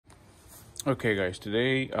Okay guys,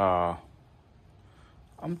 today I'm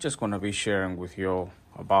just gonna be sharing with you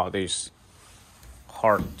about this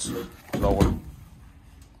Hart blower.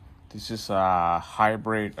 This is a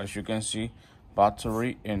hybrid, as you can see,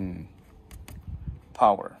 battery and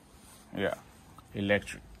power. Yeah,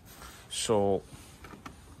 electric. So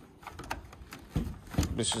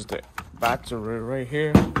this is the battery right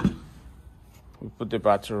here. We put the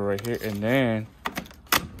battery right here, and then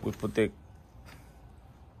we put the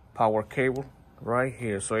power cable right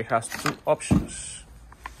here. So it has two options,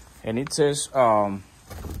 and it says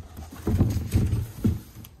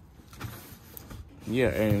yeah,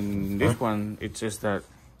 and this one it says that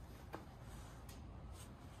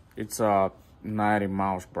it's 90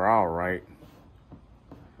 miles per hour, right?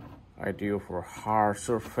 Ideal for hard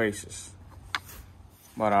surfaces.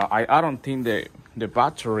 But I don't think that the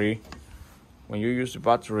battery, when you use the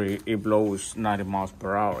battery, it blows 90 miles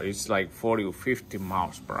per hour. It's like 40 or 50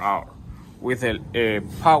 miles per hour. With a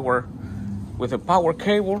power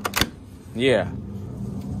cable, yeah,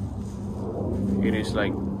 it is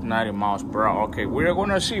like 90 miles per hour. Okay, we're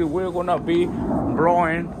gonna see. We're gonna be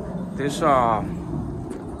blowing this. You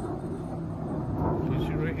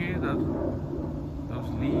see right here that those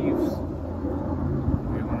leaves.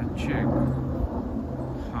 We're gonna check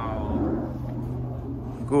how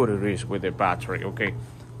good it is with the battery. Okay,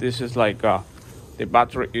 this is like the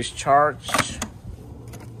battery is charged.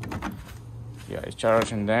 Yeah, it's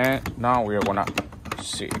charged, and then now we are gonna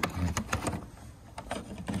see.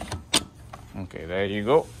 Okay, there you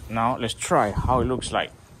go. Now let's try how it looks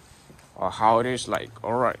like, or how it is like.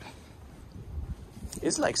 All right,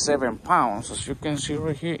 it's like 7 pounds, as you can see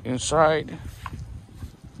right here inside.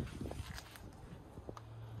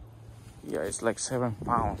 Yeah, it's like 7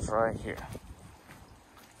 pounds right here.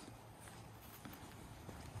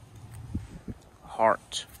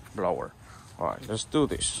 Hart blower. All right, let's do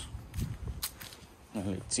this. And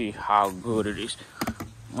let's see how good it is.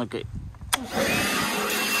 Okay. As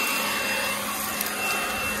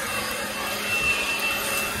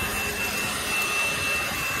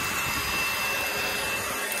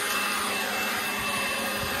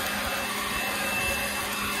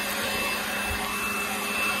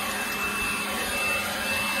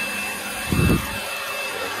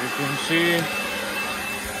you can see,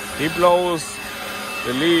 he blows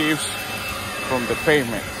the leaves from the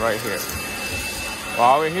pavement right here.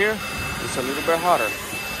 While we're here, it's a little bit hotter.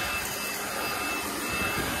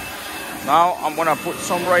 Now I'm gonna put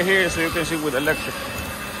some right here so you can see with electric.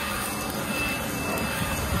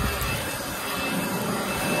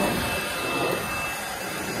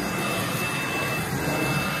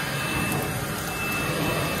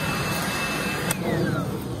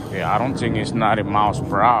 Yeah, I don't think it's 90 miles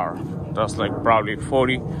per hour. That's like probably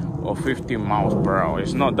 40 or 50 miles per hour.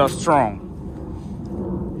 It's not that strong.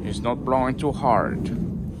 It's not blowing too hard.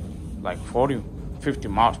 Like 40, 50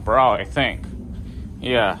 miles per hour, I think.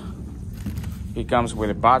 Yeah. It comes with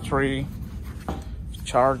a battery,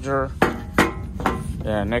 charger, and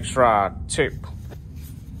an extra tip.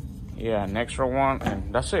 Yeah, an extra one,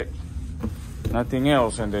 and that's it. Nothing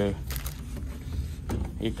else. And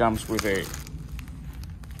it comes with a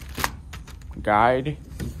guide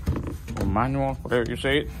or manual, whatever you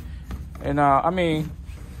say it. And I mean,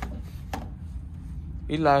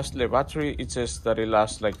 it lasts, the battery, it says that it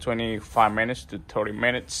lasts like 25 minutes to 30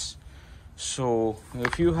 minutes. So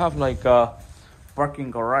if you have like a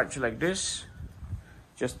parking garage like this,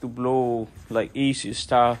 just to blow like easy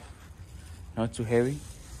stuff, not too heavy,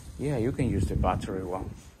 yeah, you can use the battery one.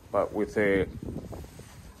 But with the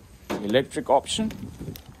electric option,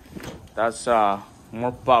 that's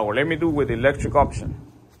more power. Let me do with the electric option.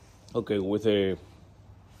 Okay, with the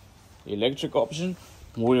electric option,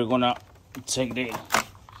 we're gonna take the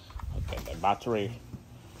battery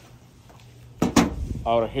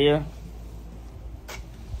out of here,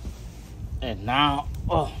 and now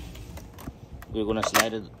we're gonna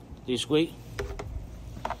slide it this way,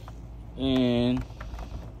 and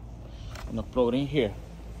I'm gonna plug it in here.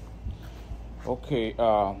 Okay,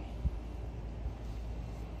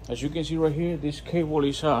 as you can see right here, this cable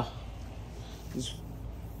is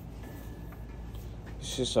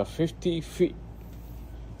this is 50 feet,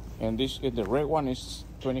 and the red one is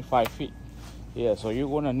 25 feet. Yeah, so you're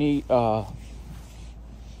gonna need I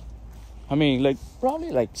mean, like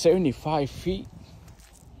probably like 75 feet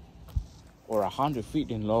or 100 feet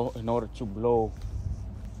in order to blow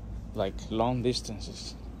like long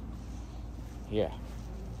distances. Yeah,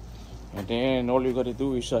 and then all you gotta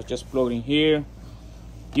do is just plug it in here.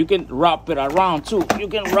 You can wrap it around too. You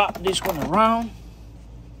can wrap this one around.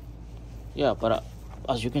 Yeah, but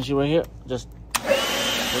as you can see right here, just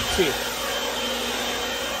let's see.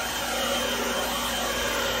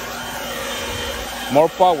 More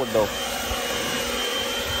power though.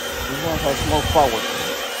 This one has more power.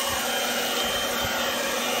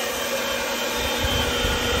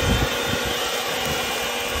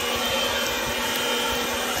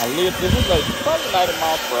 At least this is like probably 90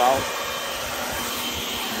 miles per hour.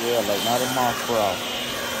 Yeah, like 90 miles per hour.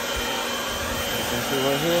 You can see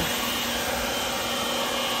right here.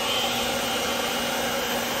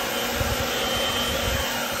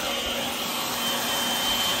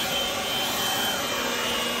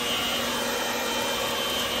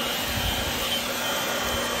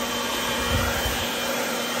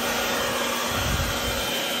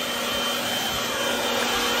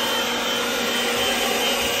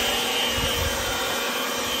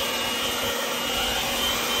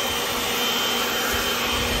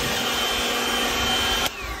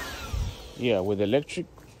 Yeah, with the electric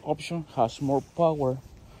option has more power,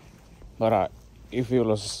 but it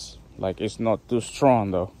feels like it's not too strong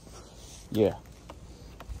though. Yeah.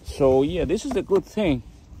 So yeah, this is the good thing.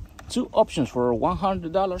 Two options for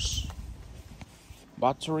 $100,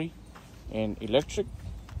 battery and electric.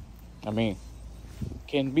 I mean,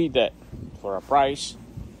 can beat that for a price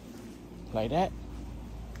like that.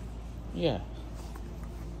 Yeah.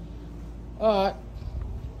 All right.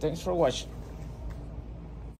 Thanks for watching.